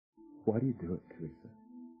Why do you do it, Theresa?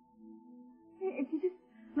 If you just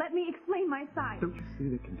let me explain my side. Don't you see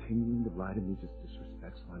that continuing to lie to me just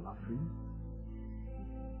disrespects my love for you?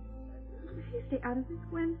 Will you stay out of this,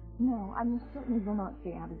 Gwen? No, I most certainly will not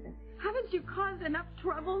stay out of this. Haven't you caused enough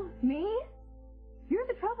trouble? Me? You're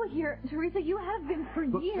the trouble here, Theresa. You have been for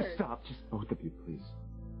years. Just stop. Just both of you, please.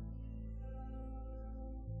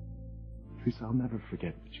 Theresa, I'll never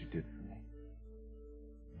forget what you did for me.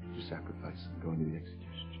 Your sacrifice in going to the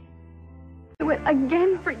execution chamber. Do it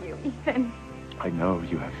again for you, Ethan. I know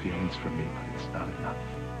you have feelings for me, but it's not enough.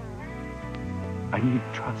 I need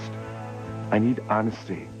trust. I need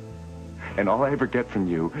honesty. And all I ever get from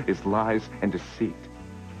you is lies and deceit.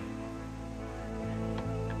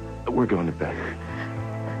 We're going to bed.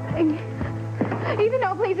 Ethan,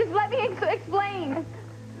 no, please, just let me explain.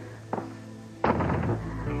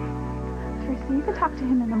 Theresa, you can talk to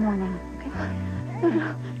him in the morning, okay?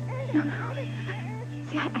 No.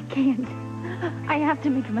 See, I can't. I have to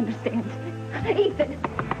make him understand. Ethan,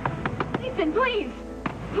 please.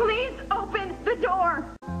 Please open the door.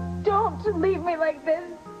 Don't leave me like this.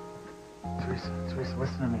 Theresa,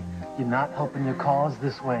 listen to me. You're not helping your cause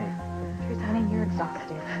this way. Theresa, honey, you're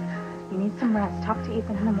exhausted. You need some rest. Talk to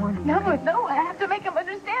Ethan in the morning. No, I have to make him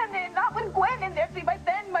understand it. Not with Gwen in there. See, by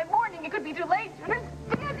then, by morning, it could be too late to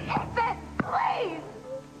understand. Ethan, please.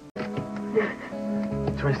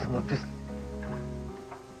 Theresa, look, just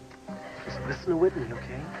listen to Whitney,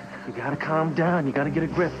 okay? You gotta calm down. You gotta get a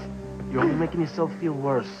grip. You're only making yourself feel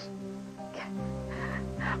worse.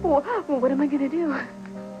 Well, what am I gonna do?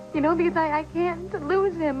 You know, because I can't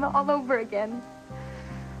lose him all over again.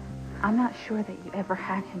 I'm not sure that you ever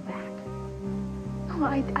had him back. No,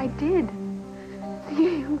 I did.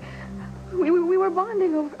 See, we were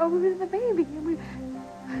bonding over the baby.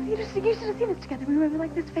 You should have seen us together. We were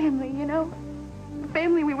like this family, you know? The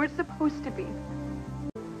family we were supposed to be.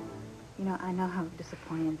 You know, I know how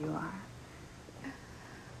disappointed you are.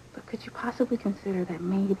 But could you possibly consider that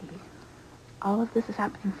maybe all of this is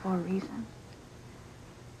happening for a reason?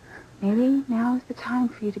 Maybe now is the time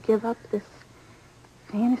for you to give up this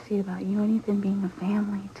fantasy about you and Ethan being a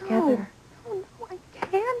family together. No, I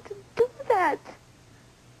can't do that.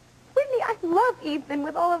 Whitney, I love Ethan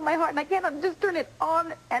with all of my heart, and I cannot just turn it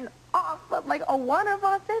on and off like a water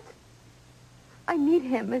faucet. I need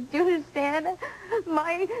him. Do you understand?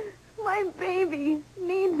 My baby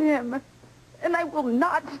needs him. And I will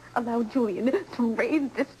not allow Julian to raise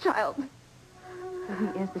this child. So he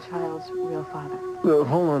is the child's real father. Well,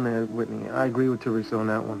 hold on there, Whitney. I agree with Theresa on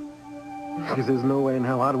that one. Because there's no way in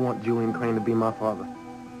hell I'd want Julian Crane to be my father.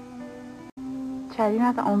 Chad, you're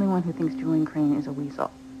not the only one who thinks Julian Crane is a weasel.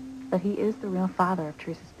 But he is the real father of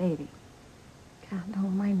Teresa's baby. God, don't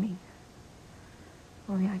remind me.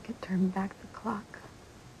 Only I could turn back the clock.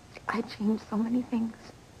 I changed so many things.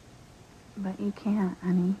 But you can't,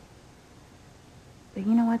 honey. But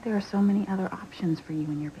you know what? There are so many other options for you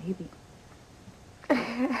and your baby.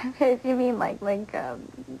 If you mean like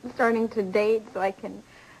starting to date so I can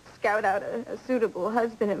scout out a suitable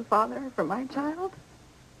husband and father for my child,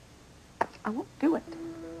 I won't do it.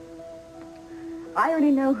 I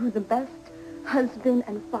already know who the best husband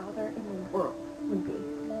and father in the world would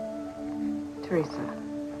be. Theresa.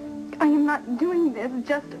 I am not doing this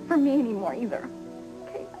just for me anymore either.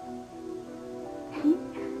 Okay?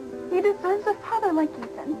 He deserves a father like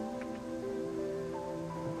Ethan.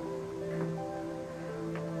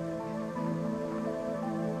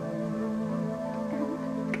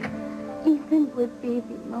 Ethan would be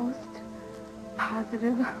the most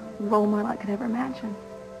positive role model I could ever imagine.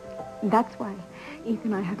 That's why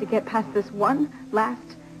Ethan and I have to get past this one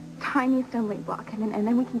last tiny stumbling block, and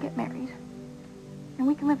then we can get married. And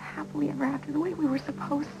we can live happily ever after the way we were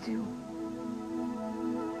supposed to.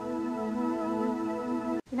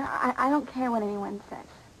 You know, I don't care what anyone says.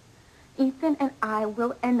 Ethan and I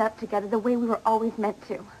will end up together the way we were always meant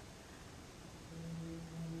to.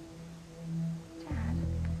 Dad,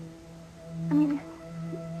 I mean,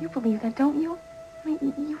 you believe that, don't you? I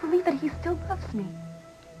mean, you believe that he still loves me.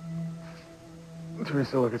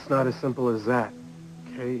 Theresa, look, it's not as simple as that,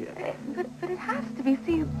 okay? But it has to be.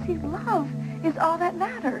 See, love is all that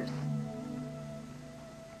matters.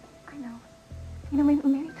 I know. You know,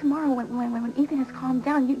 maybe tomorrow when Ethan has calmed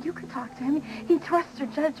down, you could talk to him. He trusts your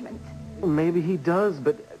judgment. Well, maybe he does,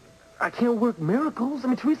 but I can't work miracles. I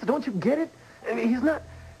mean, Theresa, don't you get it? I mean, he's not...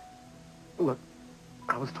 Look,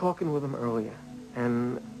 I was talking with him earlier,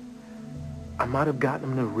 and I might have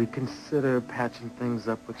gotten him to reconsider patching things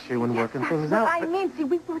up with you and working things out. I mean, see,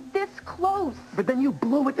 we were this close. But then you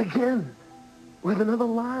blew it again with another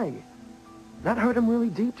lie. That hurt him really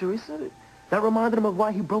deep, Theresa. That reminded him of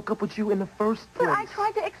why he broke up with you in the first place. But I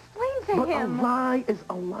tried to explain to But him. a lie is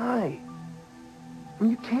a lie. I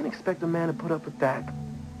mean, you can't expect a man to put up with that.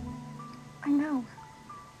 I know.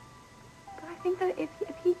 But I think that if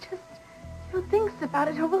he just, thinks about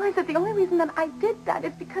it, he'll realize that the only reason that I did that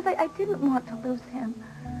is because I didn't want to lose him.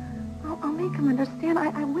 I'll make him understand.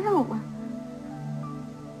 I will.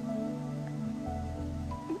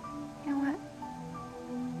 You know what?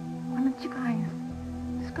 Why don't you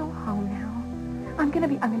guys just go home now? I'm gonna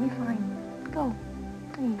be fine. Go,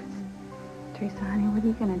 please. Theresa, honey, what are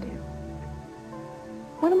you gonna do?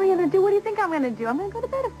 What am I gonna do? What do you think I'm gonna do? I'm gonna go to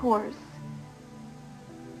bed, of course.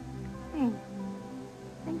 Hey,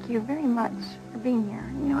 thank you very much for being here.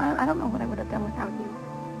 I don't know what I would have done without you.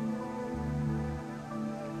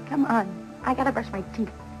 Come on. I gotta brush my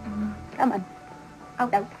teeth. Come on.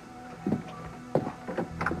 Out.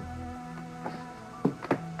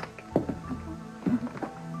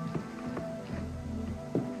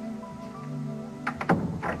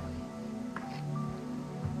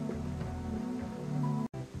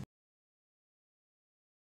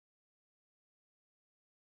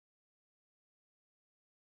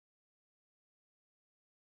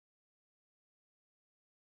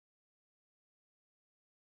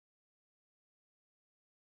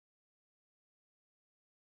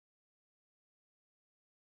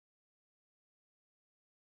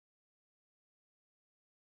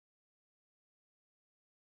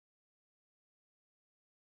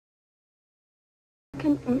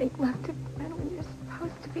 Can you make love to men when you're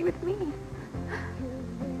supposed to be with me?